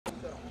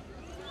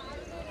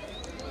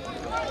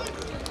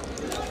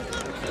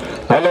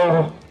Hello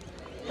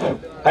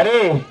అరే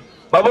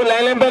బాబు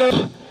line ఎంపారు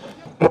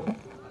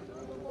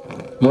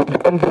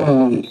ఎటువంటి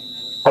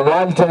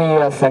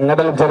అవాంఛనీయ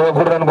సంఘటనలు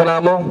జరగకూడదు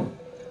అనుకున్నాము,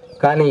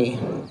 కానీ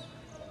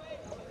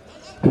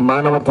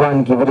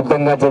మానవత్వానికి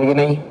విరుద్ధంగా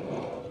జరిగినాయి.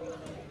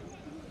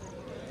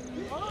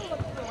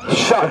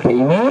 షాట్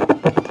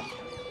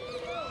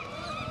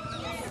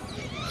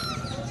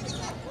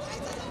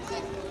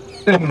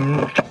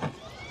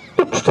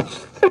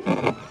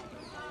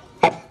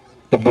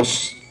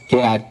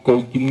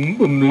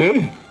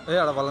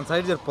వాళ్ళని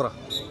సైడ్ చెప్పురా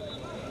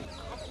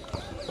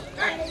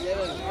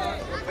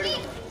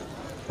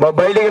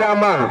బయటికి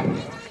రామ్మా.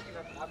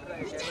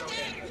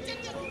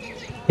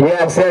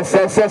 Yes,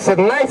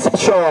 nice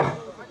show.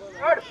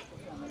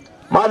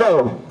 Madhav,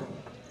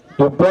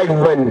 you played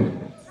well.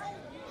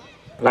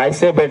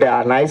 Nice beta,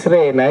 nice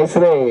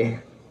ray.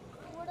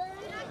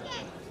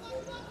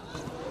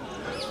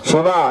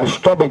 Shiva,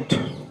 stop it.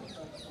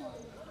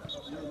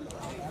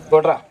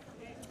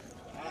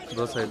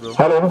 Go side, bro.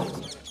 Hello.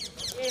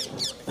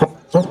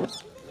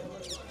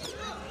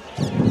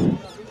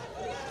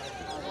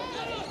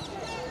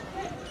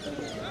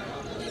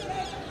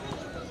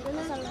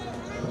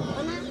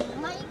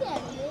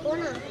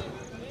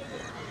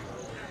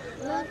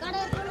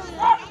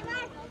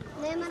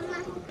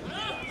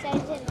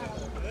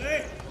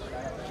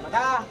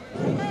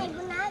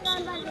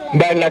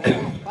 Bad luck.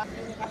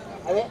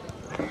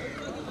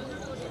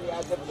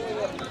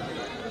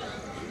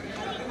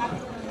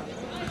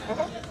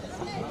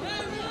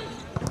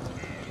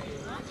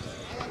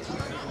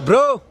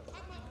 Bro.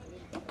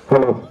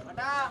 Hello.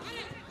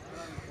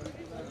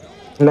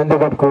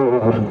 NDK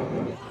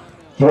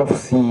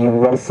UFC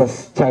versus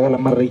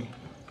chakallamari.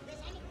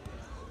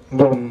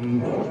 Game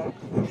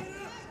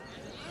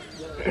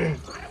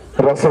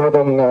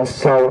రసవతంగా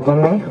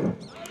సాగుతుంది.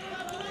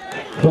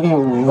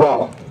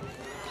 Wow.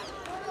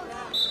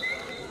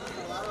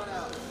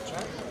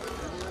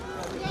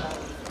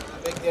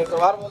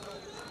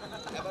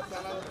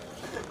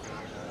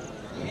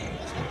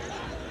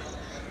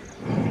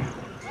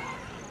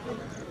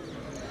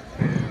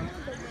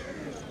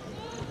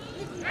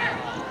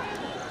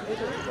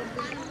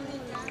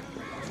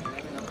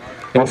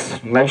 Yes,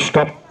 nice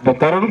stop the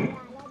Tarun.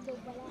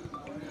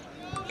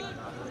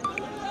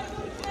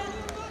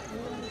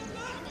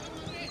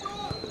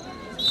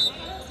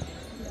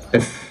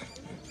 Yes.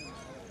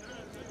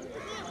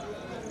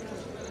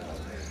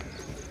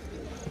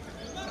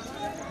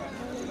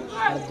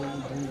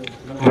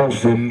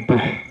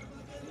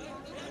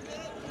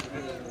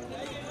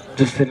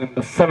 Just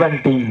number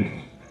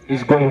 17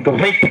 is going to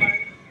hit.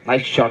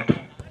 Nice shot.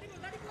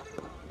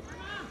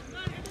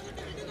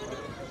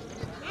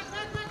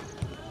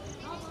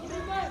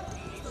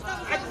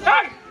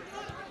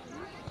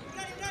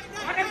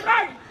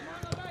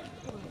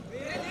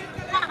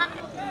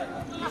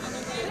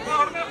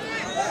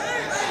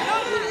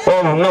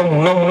 Oh no.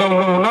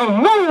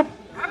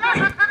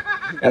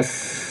 Yes.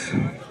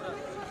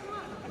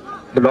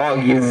 The dog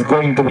is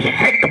going to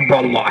hit the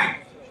ball.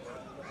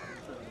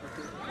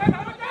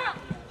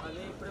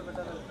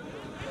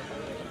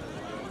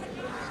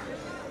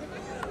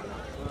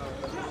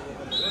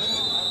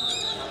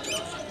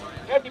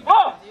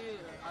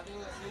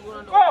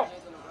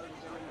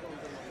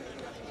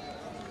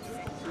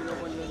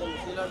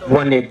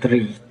 One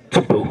 8-3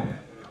 2.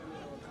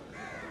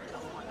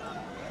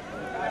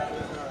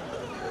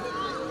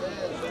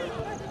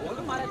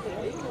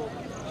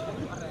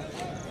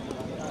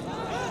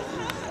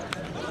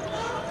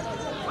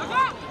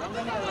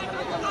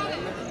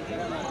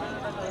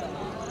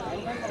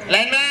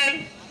 Line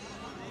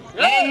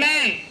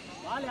man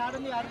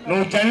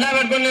నువ్వు జెండా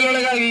పెట్టుకొని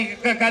నిలబడగా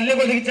కళ్ళు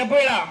కొద్దిగా చెప్పు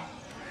ఇలా.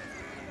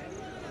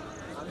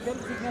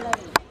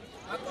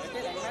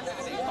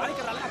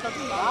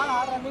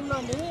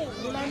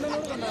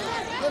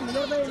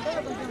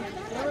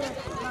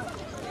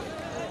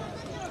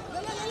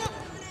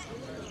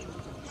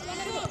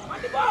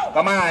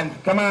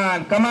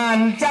 Come on,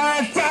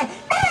 chance.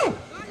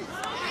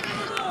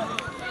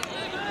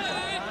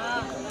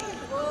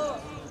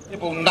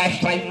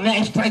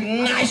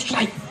 Nice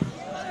strike.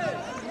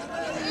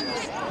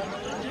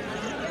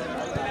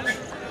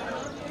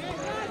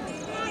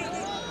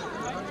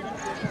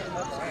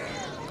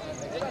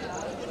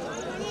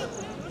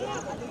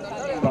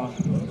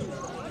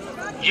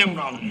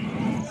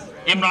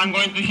 Imran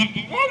going to hit.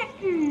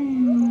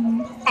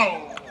 Oh.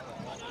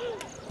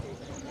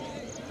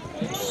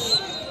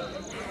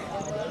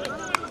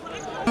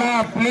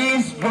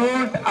 Please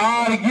don't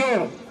argue.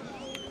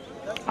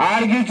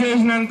 Argue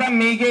చేసినంత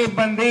మీకే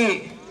ఇబ్బంది.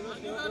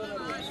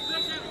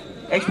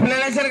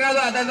 ఎక్స్ప్లెనేషన్ కాదు,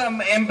 అదే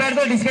ఎంపైర్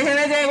తో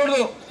డిస్కషన్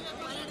చేయకూడదు.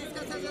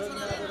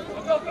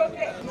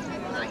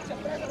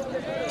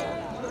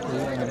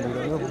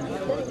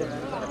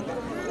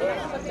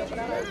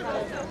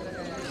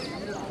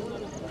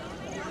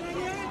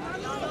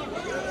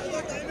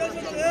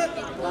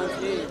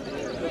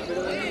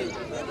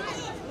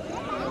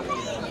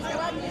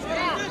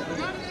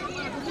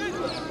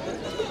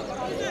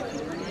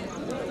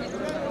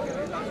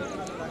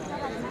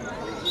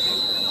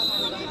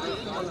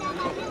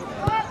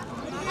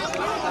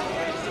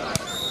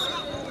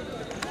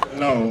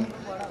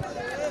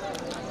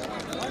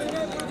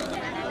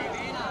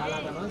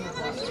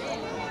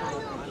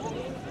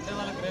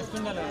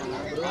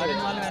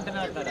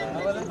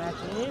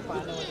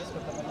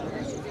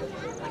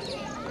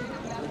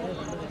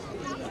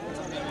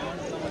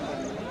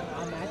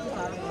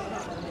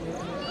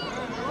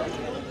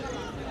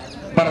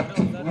 Bharat,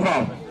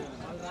 wow.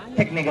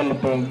 Technical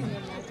play.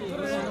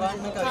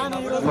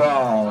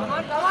 Wow.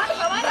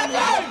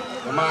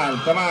 Come on,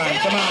 come on,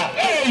 come on.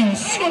 Hey,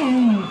 shoo.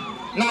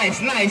 Nice,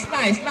 nice,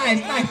 nice,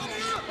 nice, nice.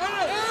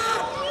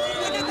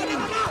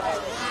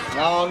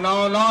 No,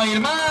 no, no,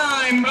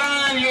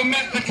 Imran, you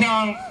make the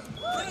chance.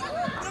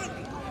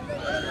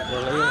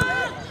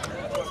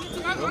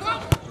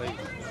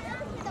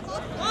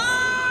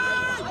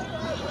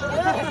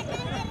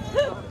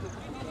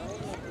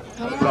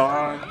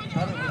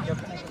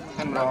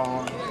 Imran.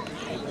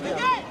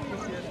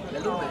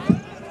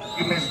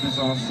 You missed this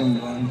awesome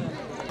one.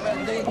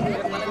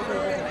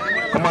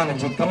 Come on,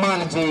 G. Come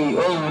on, G.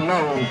 Oh, no.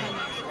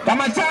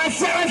 Come on,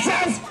 chance.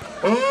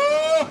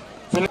 Oh.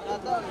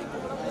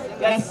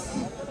 Yes.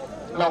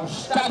 Now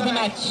start the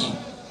match.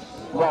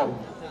 Wow.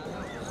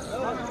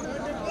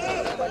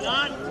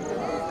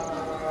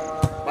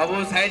 Babu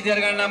side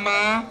జరగండి అమ్మా.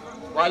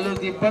 వాళ్ళు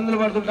ఇబ్బందులు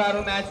పడుతుంటారు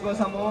match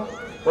కోసము.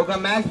 ఒక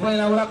match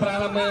పోయినా కూడా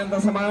ప్రారంభమైనంత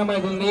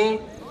సమానమవుతుంది.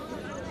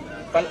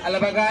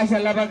 అల్లబకాష్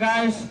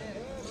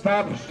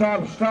స్టాప్.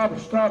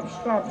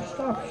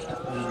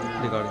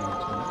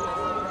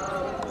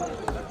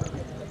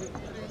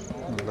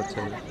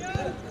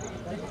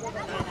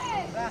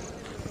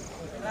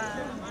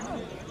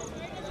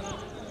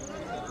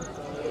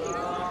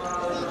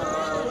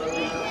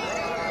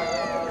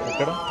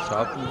 ఎక్కడ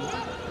shop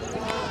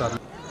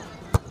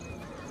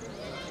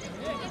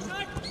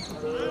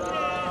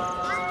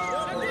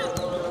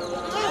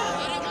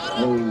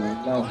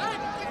No.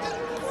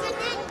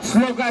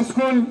 Sloka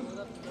School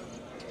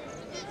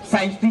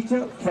Science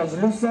teacher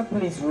Fazlusa,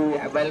 please we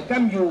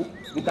welcome you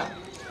with the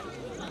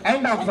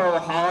end of our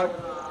heart.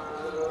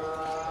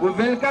 We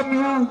welcome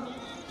you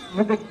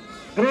with the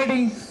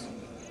greetings.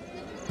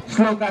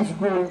 Sloka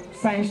School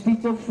Science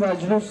teacher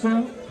Fazlusa.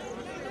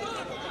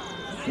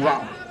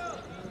 Wow,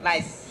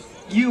 nice.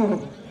 You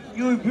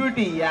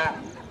beauty, yeah.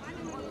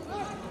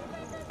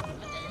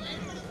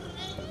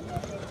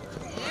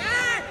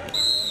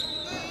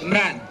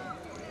 Imran.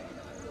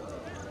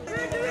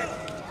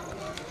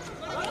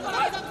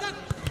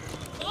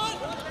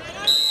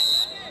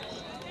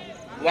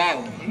 Wow,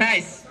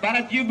 nice.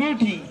 Bharat, you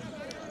beauty.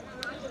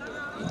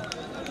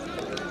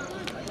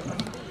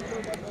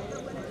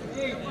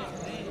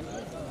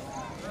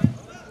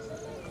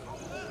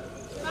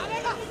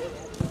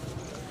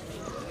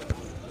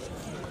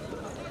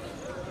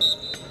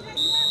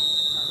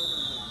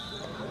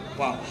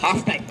 Wow, half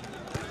time.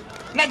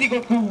 Nadi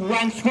got to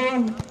one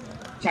score.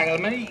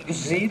 Chakallamari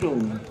 0.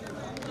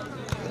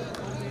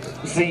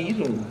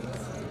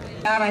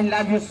 I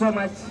love you so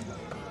much.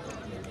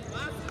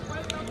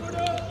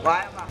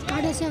 Why?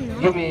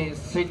 Give me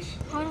switch.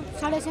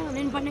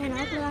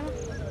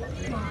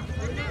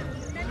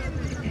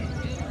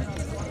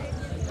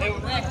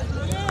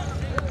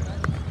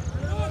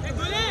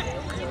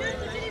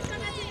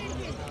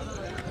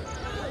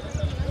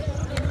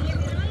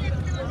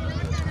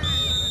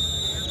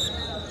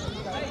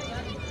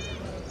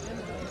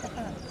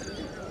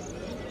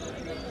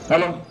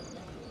 Hello.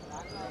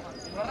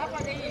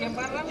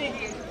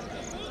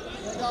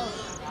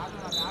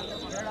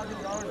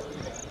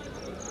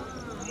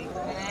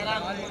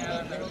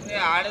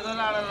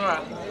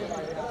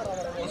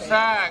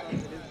 Mustak.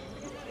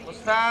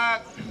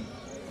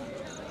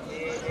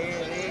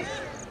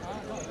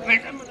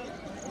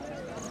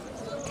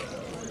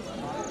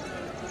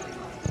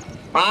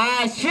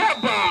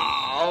 Siapa?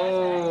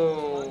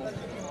 Oh.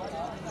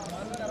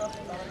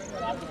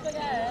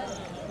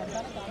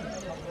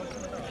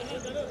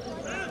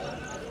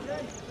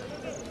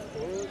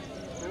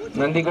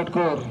 Nandi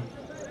Gutkur.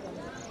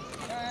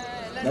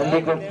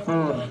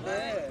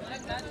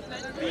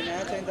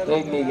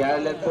 एक में क्या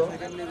ले तो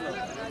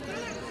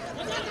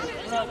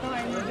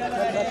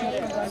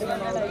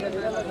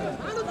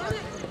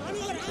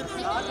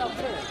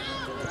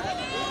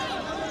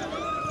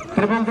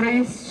triple three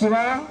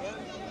Shiva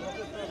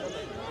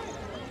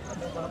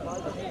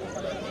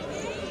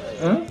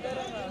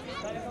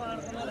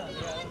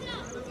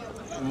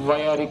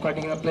why are you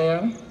cutting the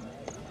player?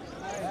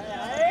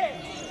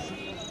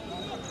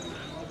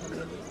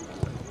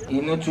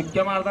 इन्हें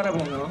चुक्के मारता रहा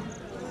भाई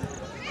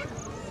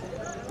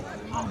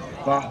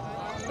वाह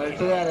पलट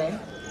जा रहे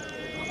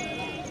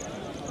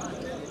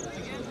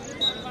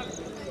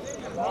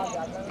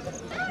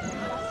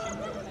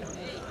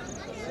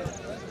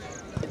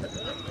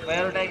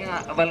Where are taking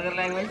a vulgar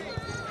language?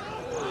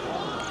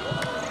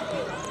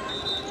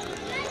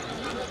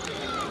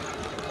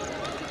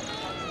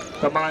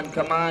 Come on,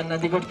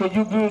 Nadi got to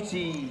you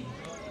beauty.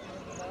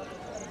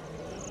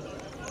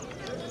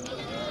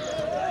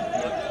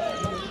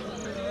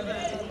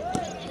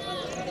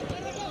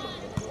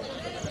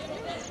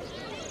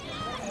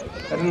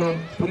 No,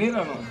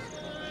 Pulina no.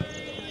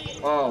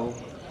 Wow.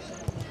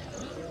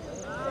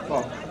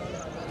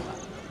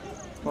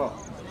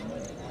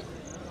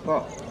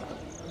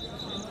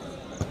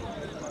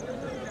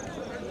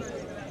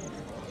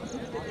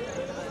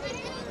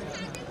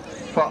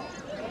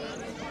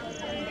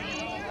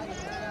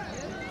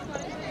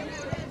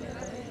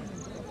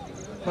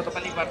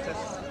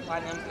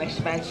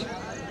 Next match,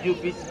 you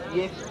beat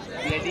yet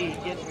bloody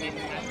yet mean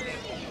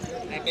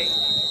match.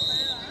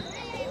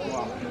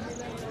 Wow.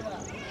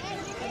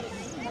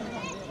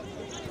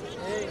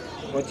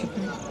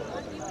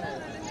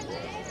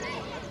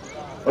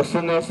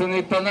 వస్తుంది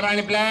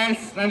తొందరని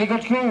ప్లాన్స్ నన్ను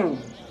కొట్టు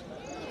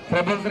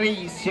ట్రిపుల్ 3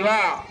 శివ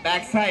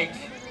బ్యాక్ సైడ్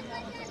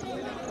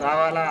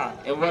రావాలా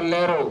ఎవరు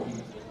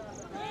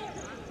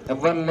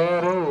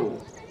లేరు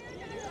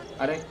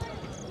అరే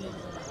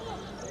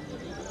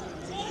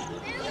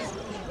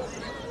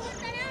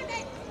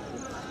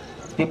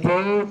Tipu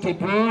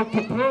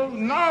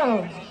no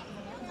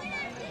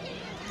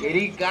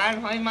तेरी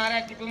guard भाई मारा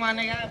टिपू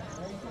मानेगा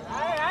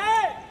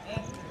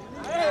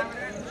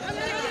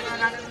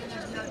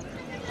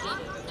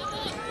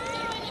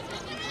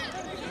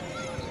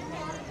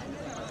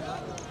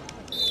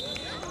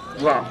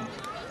वाह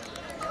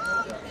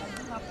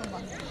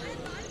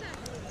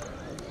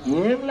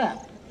ये वाला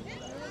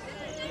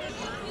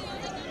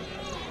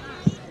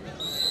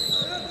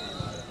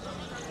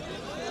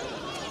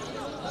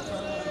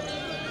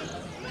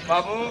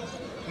బాబు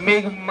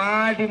మీకు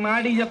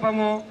మాటి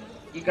చెప్పము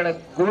ఇక్కడ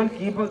గోల్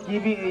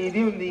కీపింగ్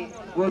ఇది ఉంది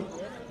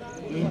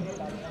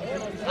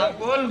ఆ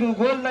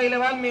గోల్ తగిలే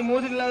వాళ్ళు మీ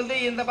మూతికి తగిలితే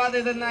ఇంత బాధ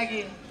అవుతుంది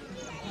నాకు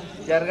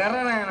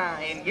జరగరా నాయన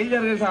ఎన్నికలు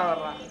జరగదు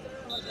సావర్రా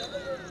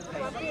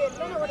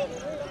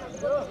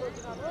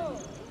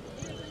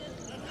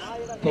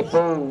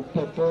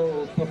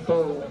చెప్పు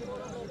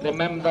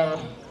remember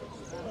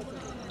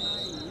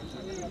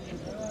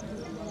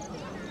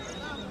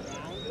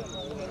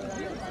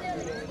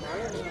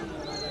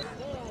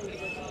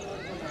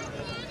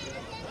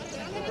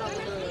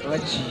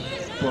Let's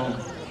go.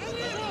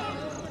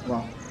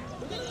 Wow.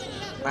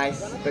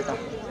 Nice, beta.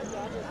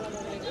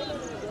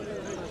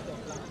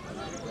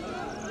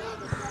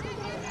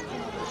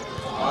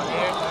 On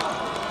it.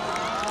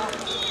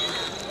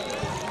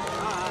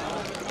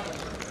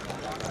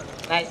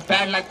 Nice,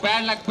 bad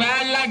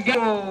luck.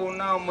 Oh,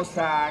 now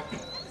Musak.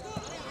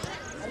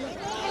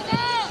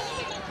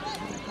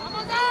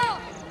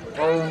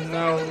 Oh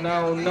no.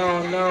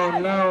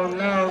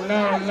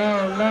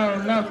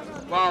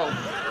 Wow.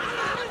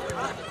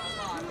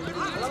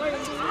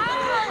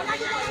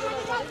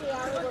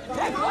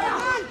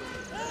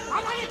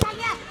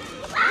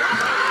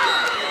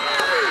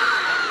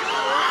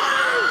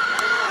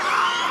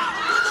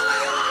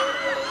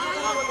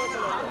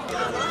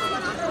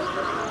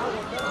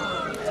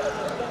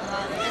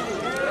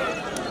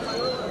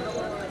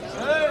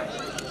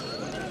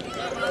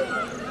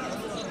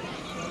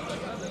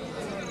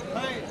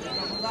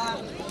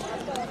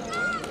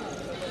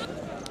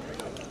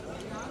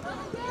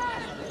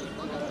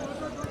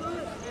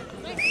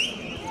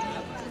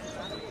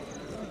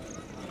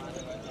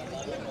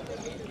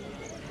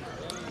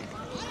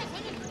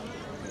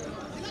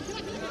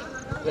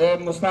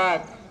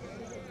 Mushtaq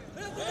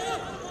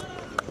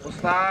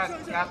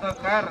क्या तो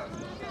कर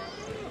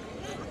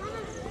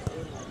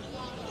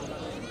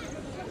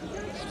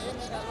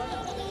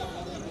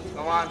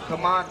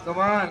come on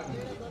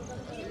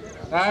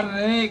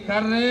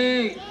कर रे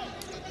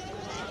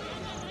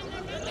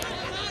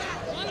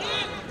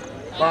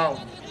wow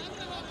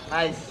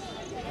nice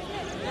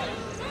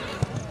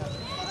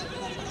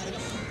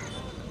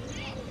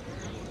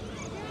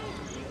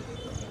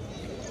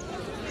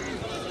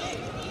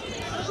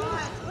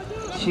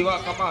Shiva,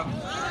 come on.